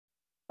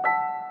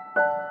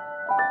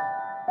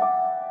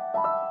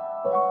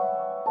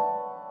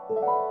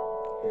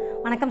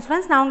வணக்கம்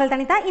ஸ்டூடண்ட்ஸ், நான் உங்கள்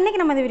தனிதா. இன்னைக்கு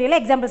நம்ம இந்த வீடியோல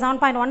எக்ஸாம்பிள்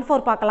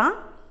 7.14 பார்க்கலாம்.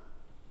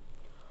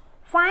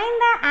 Find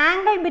the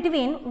angle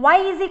between y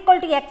is equal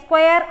to x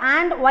square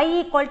and y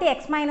equal to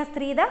x minus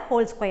 3 the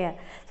whole square.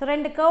 So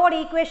ரெண்டு கர்வோட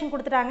ஈக்குவேஷன்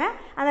கொடுத்துட்டாங்க,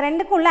 அந்த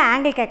ரெண்டுக்குள்ள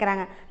ஆங்கிள்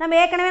கேட்குறாங்க. நம்ம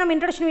ஏற்கனவே நம்ம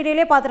இன்ட்ரோடக்ஷன்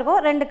வீடியோலேயே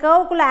பார்த்துருக்கோம். ரெண்டு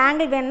கர்வுக்குள்ள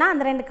ஆங்கிள் வேணும்னா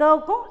அந்த ரெண்டு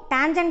கர்வுக்கும்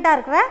டேஞ்சென்ட்டாக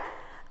இருக்கிற,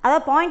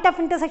 அதாவது பாயிண்ட்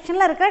ஆஃப்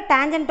இன்டர்செக்ஷனில் இருக்கிற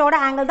டேஞ்சென்ட்டோட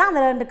ஆங்கிள் தான்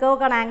அந்த ரெண்டு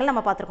கர்வுக்கான ஆங்கிள்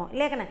நம்ம பார்த்துருக்கோம்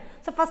இல்லையா?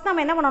 ஸோ ஃபஸ்ட்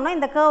நம்ம என்ன பண்ணோம்னா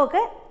இந்த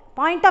கர்வுக்கு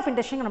பாயிண்ட் ஆஃப்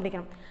இன்டர்செக்ஷன்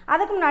கண்டுபிடிக்கணும்.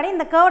 அதுக்கு முன்னாடி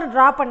இந்த கர்வ்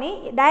ட்ரா பண்ணி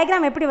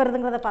டயக்ராம் எப்படி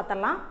வருதுங்கிறத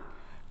பார்த்துடலாம்.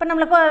 இப்போ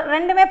நம்மளுக்கு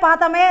ரெண்டுமே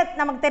பார்த்தாமே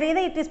நமக்கு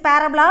தெரியுது, இட் இஸ்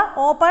பேரபிளா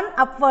ஓப்பன்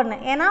அப்வர்ட்னு.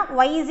 ஏன்னா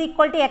y is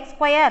equal to X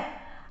square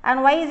and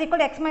y is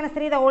equal to X minus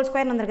 3 the whole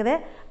ஸ்கொயர்னு வந்துருக்குது.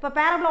 இப்போ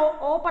பேரபிளா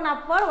open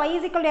upward y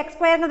is equal to X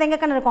ஸ்கொயர்ங்கிறது எங்கே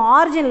கண்ணு இருக்கும்?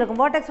 ஆரிஜினில்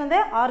இருக்கும். வேர்டெக்ஸ் வந்து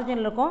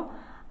ஆரிஜினில் இருக்கும்.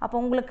 அப்போ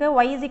உங்களுக்கு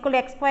y is equal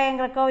to X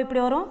ஸ்கொயர்ங்கிற curve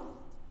இப்படி வரும்.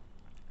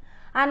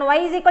 And y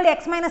is equal to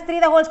X minus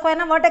 3 the whole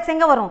ஸ்கொயர்னா vertex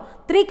எங்கே வரும்?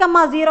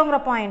 3,0ங்கிற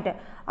பாயிண்ட்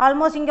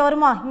ஆல்மோஸ்ட் இங்கே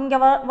வருமா? இங்கே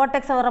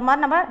வேர்டெக்ஸ் வர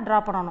மாதிரி நம்ம ட்ரா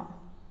பண்ணணும்.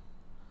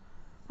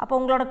 அப்போ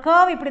உங்களோட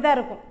கர்வ் இப்படி தான்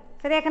இருக்கும்.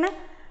 சரியா கண்ணு?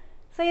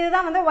 ஸோ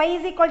இதுதான் வந்து y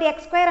is equal to x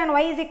square and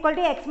y is equal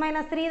to x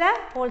minus 3 the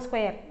whole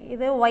square.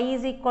 இது y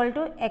is equal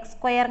to x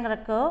squareங்கிற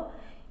curve,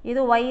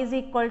 இது y is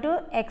equal to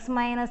x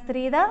minus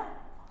 3 the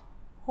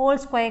whole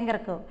squareங்கிற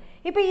curve.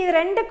 இப்போ இது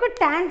ரெண்டுக்கும்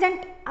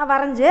tangent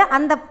வரைஞ்சு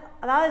அந்த,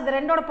 அதாவது இது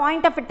ரெண்டோட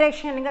பாயிண்ட் ஆஃப்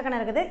இன்டர்செக்ஷன் எங்கே கண்ணு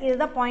இருக்குது?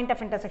 இதுதான் பாயிண்ட்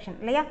ஆஃப் இன்டர்செக்ஷன்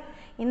இல்லையா?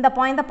 இந்த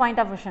பாயிண்ட் தான் பாயிண்ட்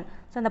ஆஃப் இன்டர்செக்ஷன்.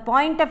 ஸோ இந்த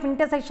பாயிண்ட் ஆஃப்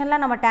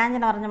இன்டர்செக்ஷனில் நம்ம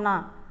tangent வரைஞ்சோம்னா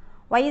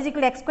y is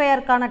equal to x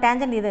ஸ்கொயருக்கான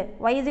tangent இது,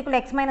 y is equal to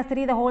x minus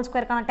 3 the whole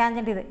ஸ்கொயருக்கான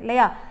tangent இது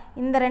இல்லையா?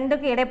 இந்த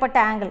ரெண்டுக்கு இடைப்பட்ட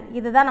ஆங்கிள்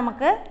இதுதான்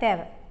நமக்கு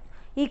தேவை.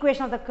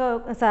 Equation of the curve,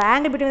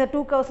 angle between the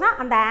two கர்வ்ஸ்னால்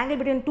அந்த ஆங்கிள்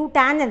பிட்வீன் டூ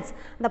டேஞ்சென்ட்ஸ்,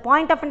 அந்த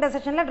பாயிண்ட் ஆஃப்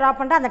இன்டர்செக்ஷனில் ட்ரா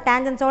பண்ணுற அந்த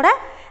டேஞ்சென்ட்ஸோட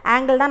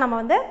ஆங்கிள் தான் நம்ம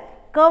வந்து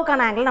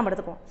கர்வுக்கான ஆங்கிள் நம்ம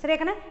எடுத்துக்குவோம். சரியா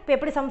கண்ணு? இப்போ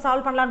எப்படி சம்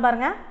சால்வ் பண்ணலான்னு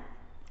பாருங்கள்.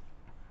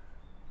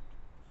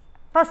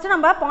 ஃபஸ்ட்டு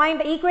நம்ம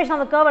point equation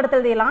of the curve எடுத்து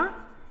எழுதிடலாம்.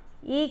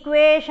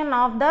 Equation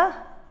of the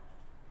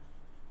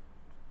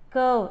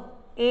curve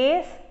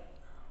is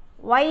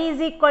y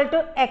is equal to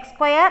x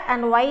square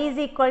and y is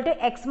equal to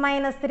x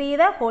minus 3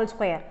 the whole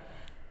square.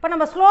 இப்போ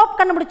நம்ம ஸ்லோப்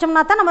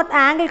கண்டுபிடிச்சோம்னா தான் நம்ம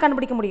ஆங்கிள்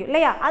கண்டுபிடிக்க முடியும்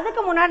இல்லையா?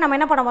 அதுக்கு முன்னாடி நம்ம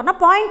என்ன பண்ண போறோம்னா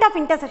பாயிண்ட் ஆஃப்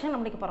இன்டர்செக்ஷன்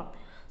கண்டுபிடிக்க போகிறோம்.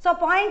 ஸோ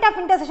பாயிண்ட்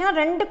ஆஃப் இன்டர்செக்ஷன்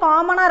ரெண்டு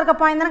காமனாக இருக்க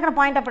பாயிண்ட் தானே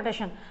பாயிண்ட் ஆஃப்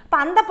இன்டர்செக்ஷன். இப்போ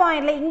அந்த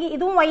பாயிண்டில் இங்கே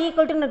இதுவும் y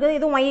equal to இருக்குது,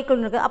 இதுவும் y equal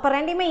to இருக்குது. அப்போ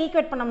ரெண்டையுமே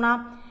ஈக்குவேட் பண்ணோம்னா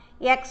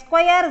x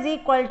square is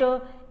equal to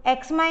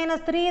x minus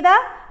 3 the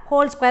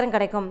whole square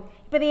கிடைக்கும்.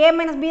 இப்போ இது a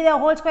minus b the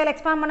whole square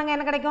expand பண்ணுங்க,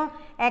 என்ன கிடைக்கும்?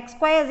 x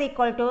square is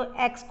equal to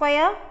x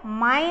square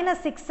minus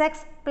 6x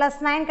plus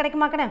 9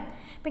 கிடைக்குமா கண்ணு?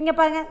 இப்போ இங்கே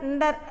பாருங்கள்,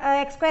 இந்த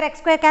x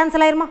square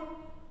கேன்சல் ஆயிருமா?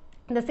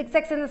 இந்த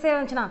 6x இந்த சைடு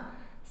வந்துச்சுன்னா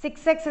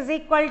 6x is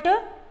equal to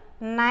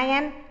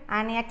 9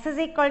 and x is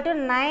equal to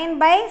 9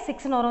 by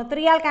 6ன்னு வரும்.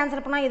 3 ஆல்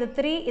கேன்சல் பண்ணால் இது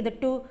 3 இது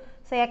 2.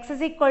 So x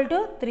is equal to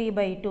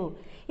 3/2.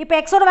 இப்போ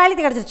எக்ஸோட வேல்யூ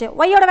கிடச்சிருச்சு.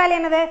 ஒய்யோட வேல்யூ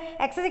என்னது?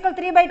 x is equal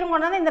 3/2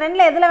 கொண்டு வந்து இந்த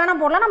ரெண்டில் எதில்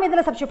வேணால் போடலாம், நம்ம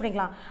இதில் சப்ஸ்டியூட்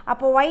பண்ணிக்கலாம்.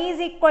 அப்போ y is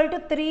equal to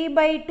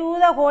 3/2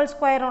 the whole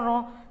square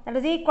வரும். that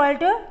is equal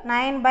to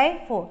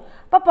 9/4.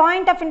 இப்போ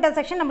பாயிண்ட் ஆஃப்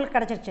இன்டர்செக்ஷன் நம்மளுக்கு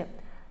கிடச்சிருச்சு.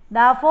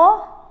 therefore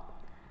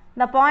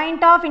the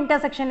point of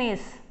intersection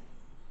is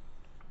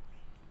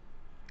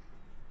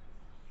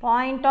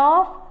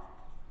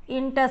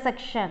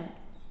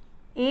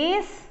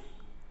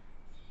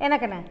என்ன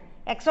கண்ணு?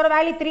 x ஓட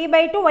வேல்யூ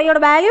 3/2, y ஓட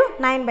வேல்யூ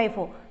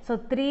 9/4. ஸோ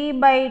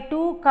 3/2,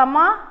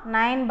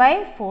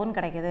 9/4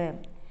 கிடைக்குது.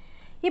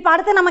 இப்போ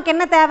அடுத்து நமக்கு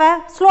என்ன தேவை?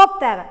 ஸ்லோப்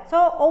தேவை. ஸோ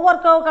ஒவ்வொரு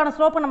கர்வுக்கான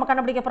ஸ்லோப்பு நம்ம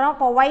கண்டுபிடிக்க போகிறோம்.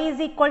 இப்போ y is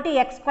equal to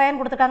x ஸ்கொயர்னு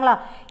கொடுத்துருக்காங்களா?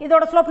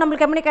 இதோட ஸ்லோப்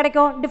நம்மளுக்கு எப்படி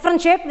கிடைக்கும்?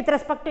 Differentiate with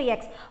respect to x.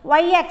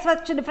 y x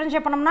வச்சு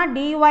டிஃப்ரென்ஷியேட் பண்ணோம்னா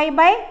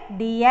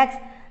dy/dx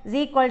is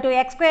equal to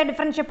x square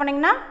differentiate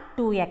பண்ணிங்கன்னா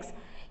 2x.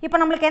 இப்போ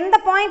நம்மளுக்கு எந்த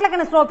பாயிண்ட்ல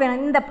கண்ணு ஸ்லோப்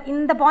வேணும்?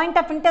 இந்த பாயிண்ட்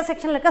ஆஃப்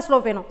இன்டர்செக்ஷனில் இருக்க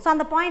ஸ்லோப் வேணும். ஸோ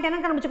அந்த பாயிண்ட் என்ன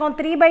கண்டுபிடிச்சிக்கோம்?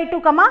 3/2,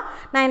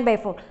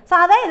 9/4. ஸோ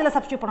அதை இதில்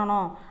சப்ஸ்டியூட்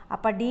பண்ணணும்.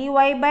 அப்போ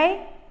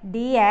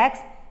dy/dx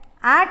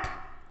at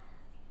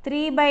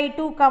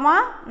 3/2,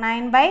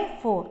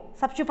 9/4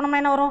 சப்ஸ்டியூட்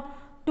பண்ணோம்னா என்ன வரும்?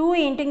 2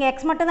 இன்ட்டு இங்கே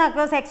எக்ஸ் மட்டும் தான்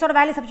இருக்குது. எக்ஸோட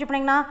வேல்யூ சப்ஸ்டியூட்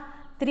பண்ணிங்கன்னா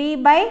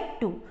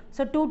 3/2.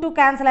 ஸோ 2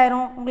 கேன்சல்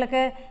ஆயிரும்.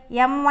 உங்களுக்கு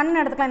m1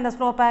 எடுத்துக்கலாம். இந்த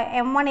ஸ்லோப்பை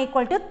m1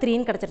 ஈக்குவல் டு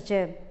 3ன்னு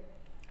கிடச்சிருச்சு.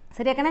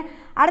 சரியா கண்ணு?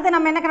 அடுத்து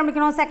நம்ம என்ன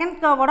கண்டுபிடிக்கணும்? செகண்ட்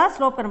கர்வோட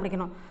ஸ்லோப்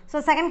கண்டுபிடிக்கணும். ஸோ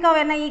செகண்ட் கர்வ்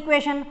என்ன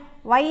equation?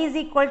 y is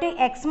equal to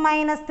x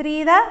minus 3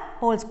 the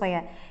whole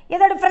square.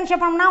 இதை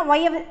டிஃப்ரென்ஷியேட் பண்ணோம்னா y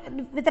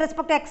with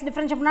respect to x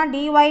differentiate பண்ணால்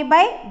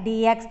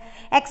dy/dx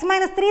x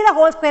minus 3 the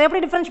whole square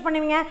எப்படி டிஃப்ரென்ஷியேட்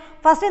பண்ணுவீங்க?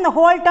 ஃபர்ஸ்ட் இந்த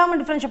ஹோல் டேர்ம்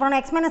டிஃப்ரென்ஷியேட்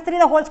பண்ணணும். x minus 3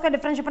 the whole square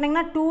differentiate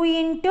பண்ணிங்கன்னா 2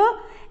 into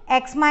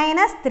x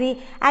minus 3.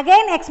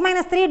 Again x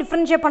minus 3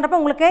 differentiate பண்ணுறப்போ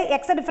உங்களுக்கு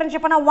x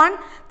differentiate பண்ணால் 1,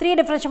 3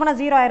 differentiate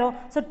பண்ணால் 0 ஆயிரும்.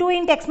 ஸோ 2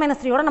 into x minus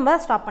 3 ஓட நம்ம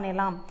ஸ்டாப்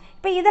பண்ணிடலாம்.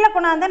 இப்போ இதில்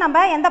கொண்டு வந்து நம்ம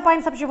எந்த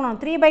பாயிண்ட் சப்ஸ்டியூட் பண்ணணும்?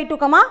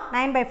 3/2,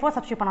 9/4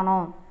 சப்ஸ்டியூட்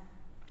பண்ணணும்.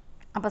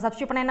 அப்போ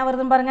சப்ஸ்டியூட் பண்ண என்ன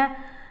வருதுன்னு பாருங்கள்.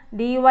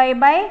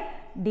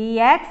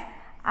 dy/dx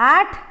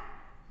at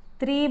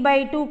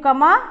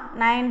 3/2,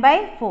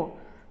 9/4.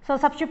 ஸோ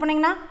சப்ஸ்டியூட்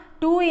பண்ணிங்கன்னா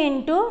 2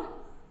 into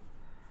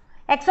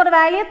எக்ஸோட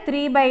வேல்யூ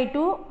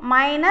 3/2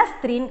 minus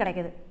 3ன்னு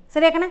கிடைக்குது.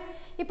 சரியா கண்ணு?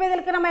 இப்போ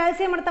இதுக்கு நம்ம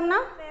எல்சிஎம் எடுத்தோம்னா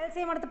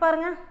எல்சிஎம் எடுத்து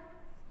பாருங்கள்.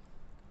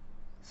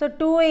 ஸோ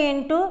 2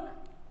 into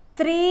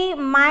 3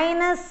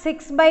 minus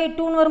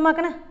 6/2ன்னு வருமா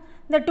கண்ணு?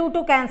 இந்த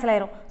 2 கேன்சல்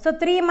ஆயிரும். ஸோ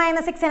 3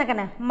 minus 6 எனக்கு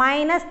என்ன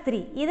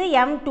 -3. இது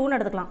m2ன்னு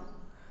எடுத்துக்கலாம்.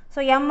 ஸோ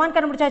m1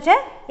 கண்டுபிடிச்சாச்சு,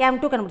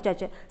 m2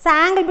 கண்டுபிடிச்சாச்சு. So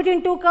angle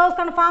between two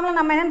கர்வ்ஸ்க்கான formula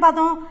நம்ம என்னென்னு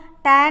பார்த்தோம்.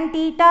 tan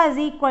theta is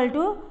equal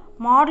to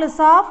modulus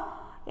of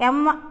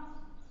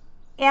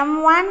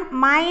m1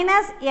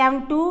 minus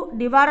m2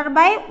 divided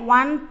by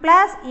 1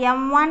 plus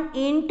m1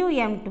 into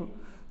m2.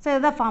 So this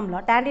is the formula.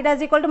 Tan theta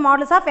is equal to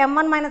modulus of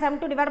m1 minus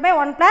m2 divided by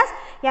 1 plus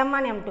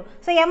m1 m2.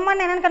 So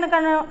m1 என்னென்னு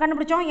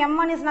கண்டுபிடிச்சோம்.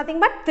 m1 is nothing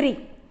but 3.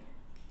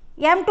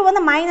 m2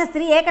 வந்து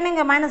 -3, ஏற்கனவே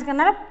இங்கே minus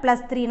கண்ணால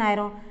 +3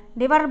 ஆயிரும்.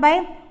 divided by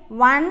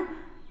 1,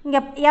 இங்கே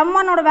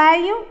m1 ஓட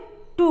value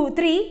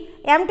 3,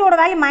 m2 ஓட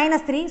வேல்யூ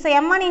 -3. ஸோ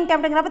m1 இன்ட்டு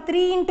அப்படிங்கிறப்ப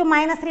 3 இன்ட்டு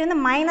 -3 வந்து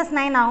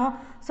 -9 ஆகும்.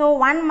 ஸோ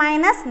 1 -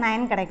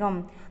 9 கிடைக்கும்.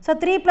 ஸோ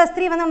 3 +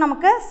 3 வந்து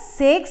நமக்கு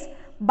 6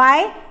 by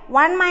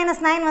 1 -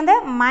 9 வந்து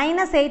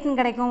 -8ன்னு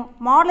கிடைக்கும்.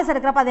 மாடுலஸ்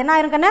எடுக்கிறப்ப அது என்ன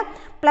ஆயிருக்குன்னு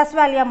ப்ளஸ்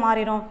வேல்யூவாக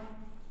மாறிடும்.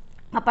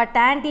 அப்போ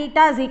tan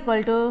theta is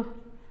equal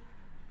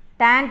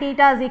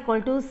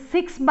to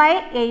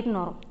 6/8ன்னு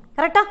வரும்.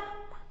 கரெக்டாக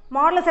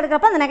மாடுலஸ்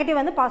எடுக்கிறப்ப அந்த நெகட்டிவ்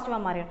வந்து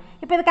பாசிட்டிவாக மாறிடும்.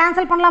 இப்போ இது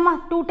கேன்சல் பண்ணலாமா?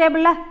 2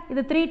 டேபிளில்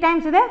இது 3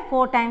 டைம்ஸ், இது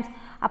 4 டைம்ஸ்.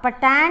 அப்போ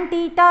tan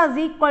theta is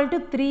equal to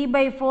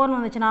 3/4ன்னு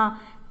வந்துச்சுன்னா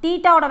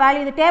தீட்டாவோட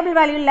வேல்யூ இது டேபிள்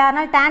வேல்யூ இல்லை,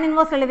 அதனால் tan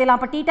inverse எழுதிடலாம்.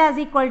 அப்போ theta is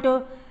equal to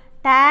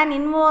tan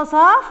inverse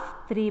of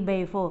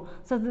 3/4.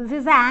 So this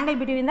is the angle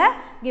between the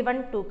given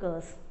two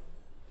curves.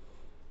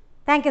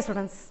 Thank you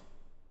students.